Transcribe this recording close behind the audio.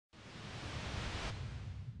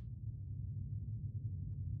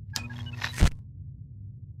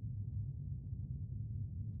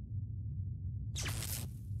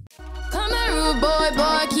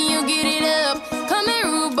boy, can you get it up? Come here,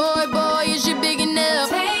 rude boy, boy, is you big enough?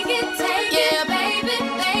 Take it, baby,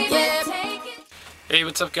 baby, take it. Hey,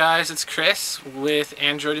 what's up guys? It's Chris with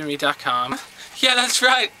AndroidandMe.com. Yeah, that's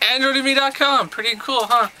right, AndroidandMe.com. Pretty cool,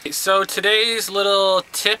 huh? So today's little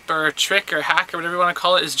tip or trick or hack or whatever you want to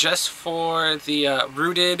call it is just for the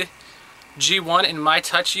rooted G1 and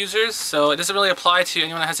MyTouch users. So it doesn't really apply to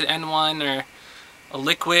anyone that has an N1 or a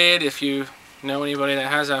Liquid, if you know anybody that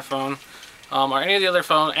has that phone, or any of the other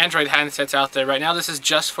Android handsets out there. Right now this is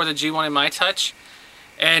just for the G1 and MyTouch.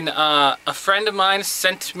 And a friend of mine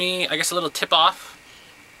sent me, I guess, a little tip-off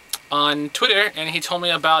on Twitter, and he told me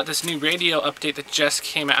about this new radio update that just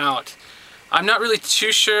came out. I'm not really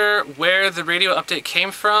too sure where the radio update came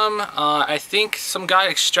from. I think some guy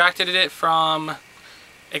extracted it from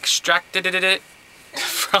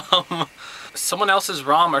someone else's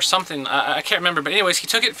ROM or something. I can't remember, but anyways, he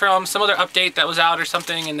took it from some other update that was out or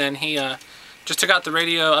something, and then he just took out the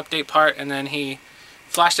radio update part, and then he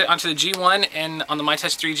flashed it onto the G1 and on the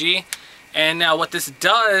MyTouch3G. And now what this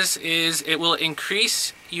does is it will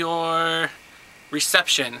increase your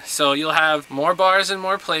reception. So you'll have more bars in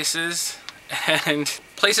more places, and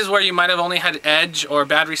places where you might have only had edge or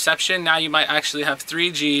bad reception, now you might actually have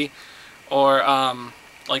 3G or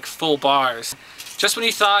like full bars. Just when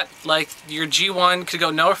you thought like your G1 could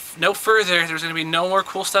go no further, there's going to be no more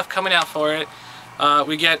cool stuff coming out for it,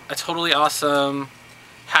 we get a totally awesome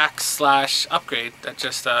hack / upgrade that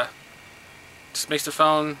just makes the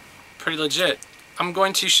phone pretty legit. I'm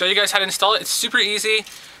going to show you guys how to install it. It's super easy,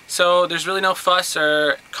 so there's really no fuss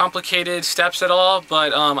or complicated steps at all,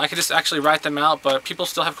 but I could just actually write them out, but people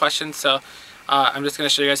still have questions, so I'm just going to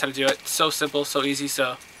show you guys how to do it. It's so simple, so easy,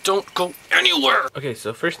 so don't go anywhere. Okay,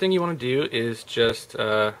 so first thing you want to do is just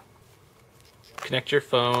connect your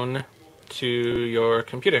phone to your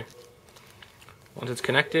computer. Once it's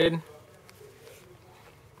connected, of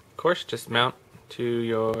course, just mount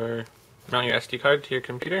your SD card to your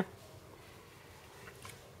computer.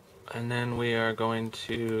 And then we are going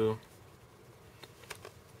to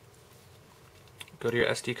go to your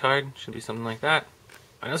SD card. Should be something like that.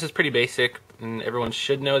 I know this is pretty basic and everyone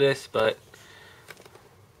should know this, but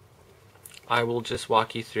I will just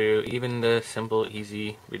walk you through even the simple,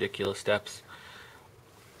 easy, ridiculous steps.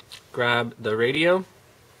 Grab the radio,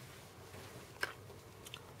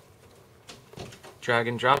 drag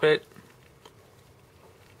and drop it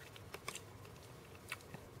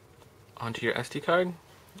onto your SD card.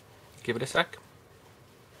 Give it a sec.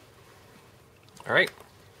 Alright,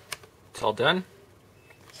 it's all done.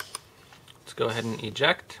 Let's go ahead and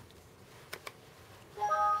eject.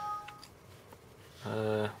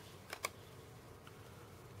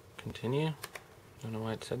 Continue. I don't know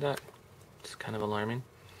why it said that. It's kind of alarming.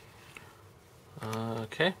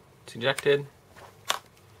 Okay, it's ejected.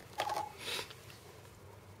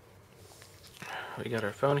 We got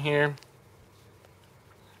our phone here.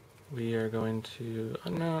 We are going to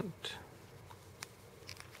unmount,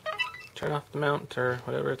 turn off the mount or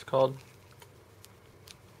whatever it's called,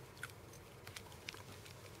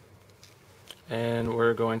 and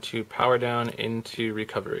we're going to power down into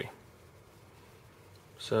recovery.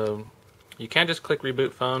 So you can't just click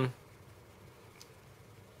reboot phone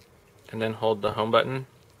and then hold the home button.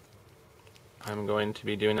 I'm going to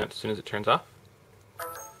be doing that as soon as it turns off.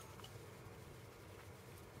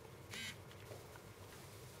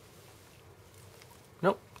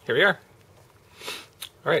 Nope, here we are.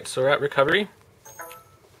 Alright, so we're at recovery.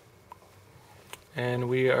 And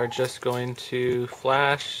we are just going to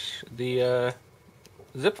flash the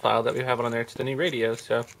zip file that we have on there to the new radio.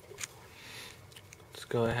 So let's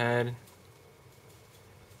go ahead.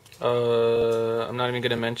 I'm not even going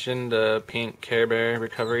to mention the pink Care Bear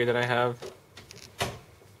recovery that I have.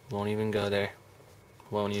 Won't even go there.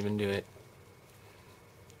 Won't even do it.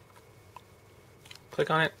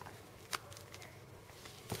 Click on it.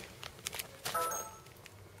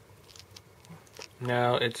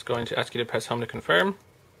 Now it's going to ask you to press home to confirm.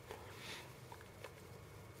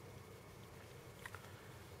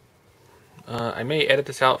 I may edit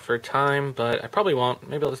this out for time, but I probably won't.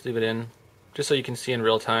 Maybe I'll just leave it in, just so you can see in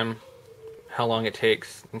real time how long it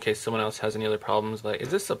takes, in case someone else has any other problems. Like, is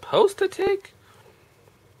this supposed to take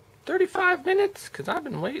 35 minutes? Because I've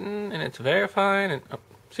been waiting, and it's verifying, and oh,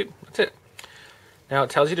 see, that's it. Now it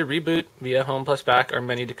tells you to reboot via home plus back or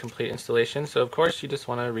menu to complete installation, so of course you just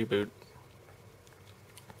want to reboot.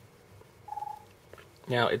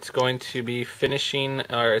 Now it's going to be finishing,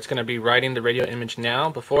 or it's going to be writing the radio image now.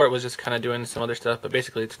 Before it was just kind of doing some other stuff, but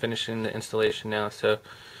basically it's finishing the installation now. So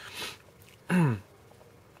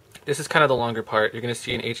this is kind of the longer part. You're going to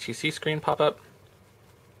see an HTC screen pop up.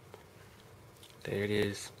 There it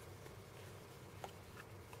is.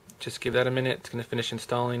 Just give that a minute. It's going to finish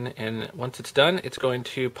installing, and once it's done, it's going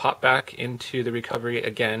to pop back into the recovery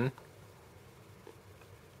again.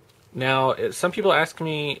 Now, some people ask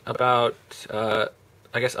me about, I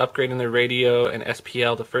guess, upgrading the radio and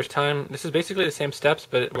SPL the first time. This is basically the same steps,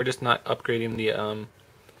 but we're just not upgrading the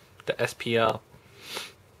SPL.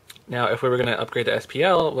 Now, if we were going to upgrade the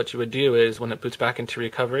SPL, what you would do is when it boots back into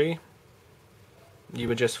recovery, you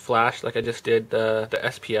would just flash, like I just did, the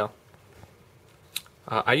SPL.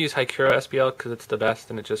 I use Hikuro SPL because it's the best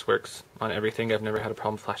and it just works on everything. I've never had a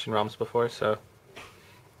problem flashing ROMs before, so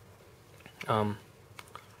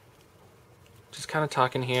just kind of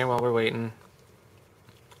talking here while we're waiting.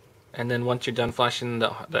 And then once you're done flashing the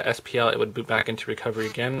SPL, it would boot back into recovery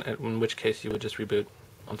again, in which case you would just reboot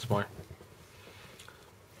once more.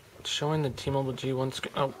 It's showing the T-Mobile G1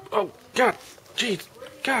 screen. Oh, God, jeez,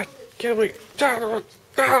 God, get away.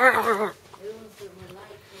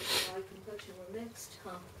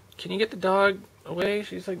 Can you get the dog away?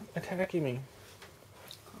 She's like attacking me.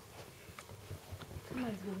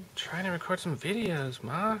 Trying to record some videos,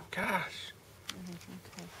 Ma. Gosh.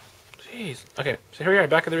 Jeez. Okay, so here we are,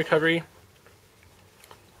 back at the recovery.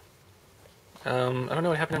 I don't know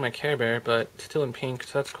what happened to my Care Bear, but it's still in pink,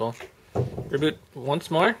 so that's cool. Reboot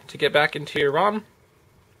once more to get back into your ROM.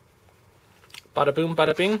 Bada boom,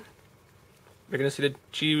 bada bing. You're going to see the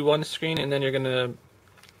G1 screen, and then you're going to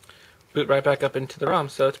boot right back up into the ROM.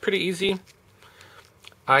 So it's pretty easy.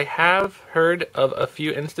 I have heard of a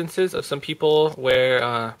few instances of some people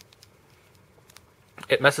where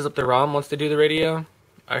it messes up the ROM once they do the radio.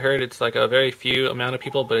 I heard it's like a very few amount of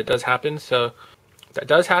people, but it does happen. So if that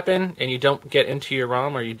does happen and you don't get into your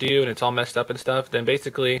ROM, or you do and it's all messed up and stuff, then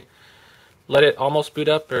basically let it almost boot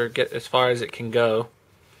up or get as far as it can go.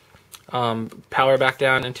 Power back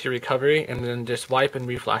down into recovery, and then just wipe and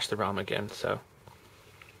reflash the ROM again. So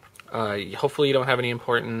hopefully you don't have any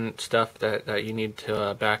important stuff that you need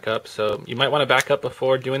to back up. So you might want to back up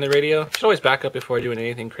before doing the radio. You should always back up before doing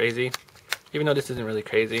anything crazy, even though this isn't really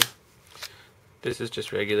crazy. This is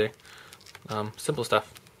just regular, simple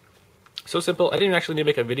stuff. So simple. I didn't actually need to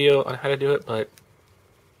make a video on how to do it, but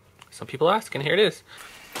some people ask, and here it is.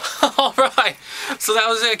 Alright, so that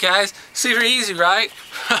was it, guys. Super easy, right?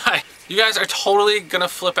 You guys are totally gonna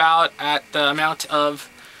flip out at the amount of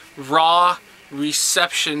raw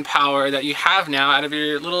reception power that you have now out of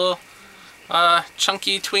your little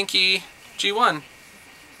chunky Twinkie G1.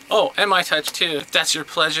 Oh, and MyTouch too, if that's your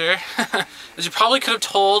pleasure. As you probably could have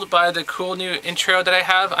told by the cool new intro that I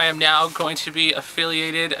have, I am now going to be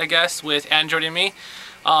affiliated, I guess, with Android and Me.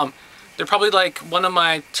 They're probably like one of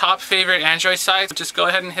my top favorite Android sites. Just go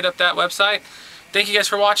ahead and hit up that website. Thank you guys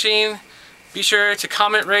for watching. Be sure to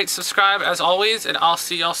comment, rate, subscribe as always, and I'll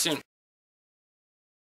see y'all soon.